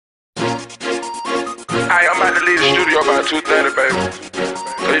I'm about to leave the studio about 2:30, baby.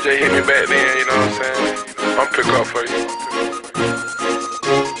 So you just hit me back then, you know what I'm saying? I'm pick up for you.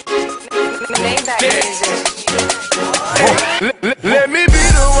 Let me be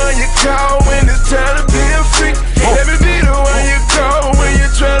the one you call when it's time to be a freak. Let me be the one you call when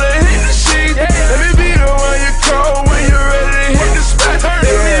you're trying to hit the sheet. Let me be the one you call when you're ready to hit the spot. Let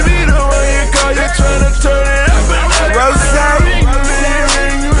me be the one you call, you're trying to turn it up and up. Rose.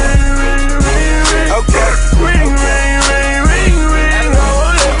 Okay. Ring, ring, ring, ring, ring.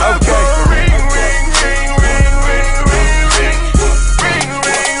 Okay. Ring, ring, ring, ring, ring, ring, ring, ring,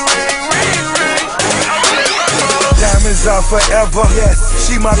 ring, ring, ring. Diamonds are forever. Yes.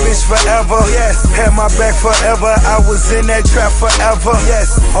 She my bitch forever. Yes. Had my back forever. I was in that trap forever.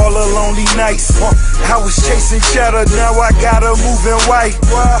 Yes. All the lonely nights. I was chasing cheddar. Now I got her moving white.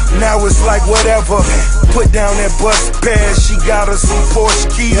 Now it's like whatever. Put down that bus bag. She got her some Porsche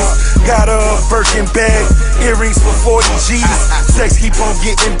keys. Got her a Birkin bag. Earrings for 40 G's. Sex keep on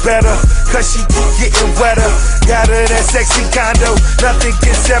getting better, cause she keep getting wetter. Got her that sexy condo. Nothing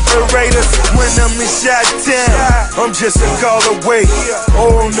can separate us. When I'm in Chi-Town, I'm just a call away.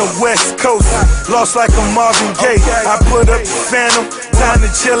 Or on the West Coast, lost like a Marvin Gaye. I put up the Phantom, time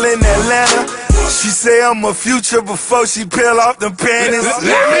to chill in Atlanta. She say I'm a future before she peel off the panties.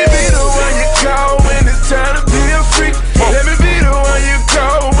 Let me be the one you call when it's time to be a freak. Let me be the one you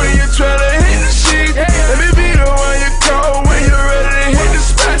call when you're trying to hit the sheet. Let me be the one you call when you're ready to hit the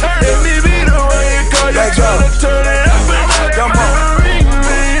spot. Let me be the one you call, you're trying to turn it up and up. Come on. Ring,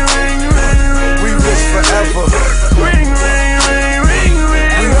 ring, ring, ring, ring. We rich forever. Ring, ring, ring, ring,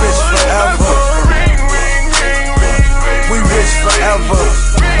 ring. We rich forever. Ring, ring, ring, ring, ring. We rich forever.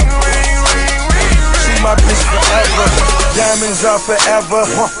 Ring, ring, ring, ring. She my bitch forever. Diamonds are forever.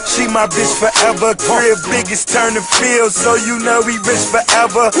 She my bitch forever. Crib biggest turn the field, so you know we rich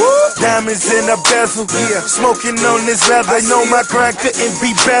forever. Diamonds in a bezel. Smoking on this leather. Know my grind couldn't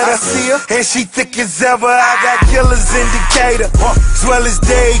be better. And she thick as ever. I got killers in Decatur. As well as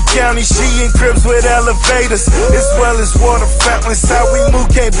Dade County. She in cribs with elevators. As well as water fountains. How we move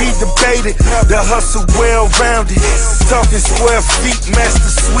can't be debated. The hustle well rounded. Talking square feet.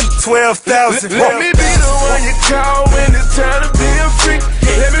 Master Suite 12,000. Let me be the one you call when it's time to be a freak.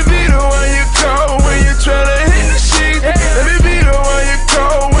 Let me be the one you call when you're trying to hit the sheet. Let me be the one you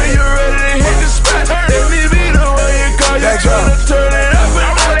call when you're ready to hit the spot. Let me be the one you call, you're trying to turn it up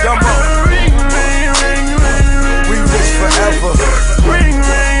and up. Come on. Ring, ring, ring, ring, ring. We rich forever. Ring,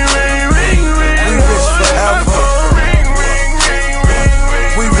 ring, ring, ring, ring. We rich forever. Ring, ring, ring, ring,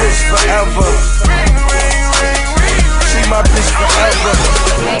 ring. We rich forever. Ring, ring, ring, ring. She my bitch forever.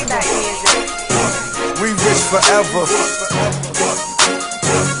 We rich forever.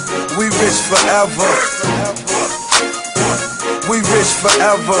 We rich forever. We rich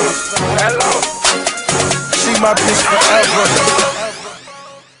forever. Hello. She my bitch forever.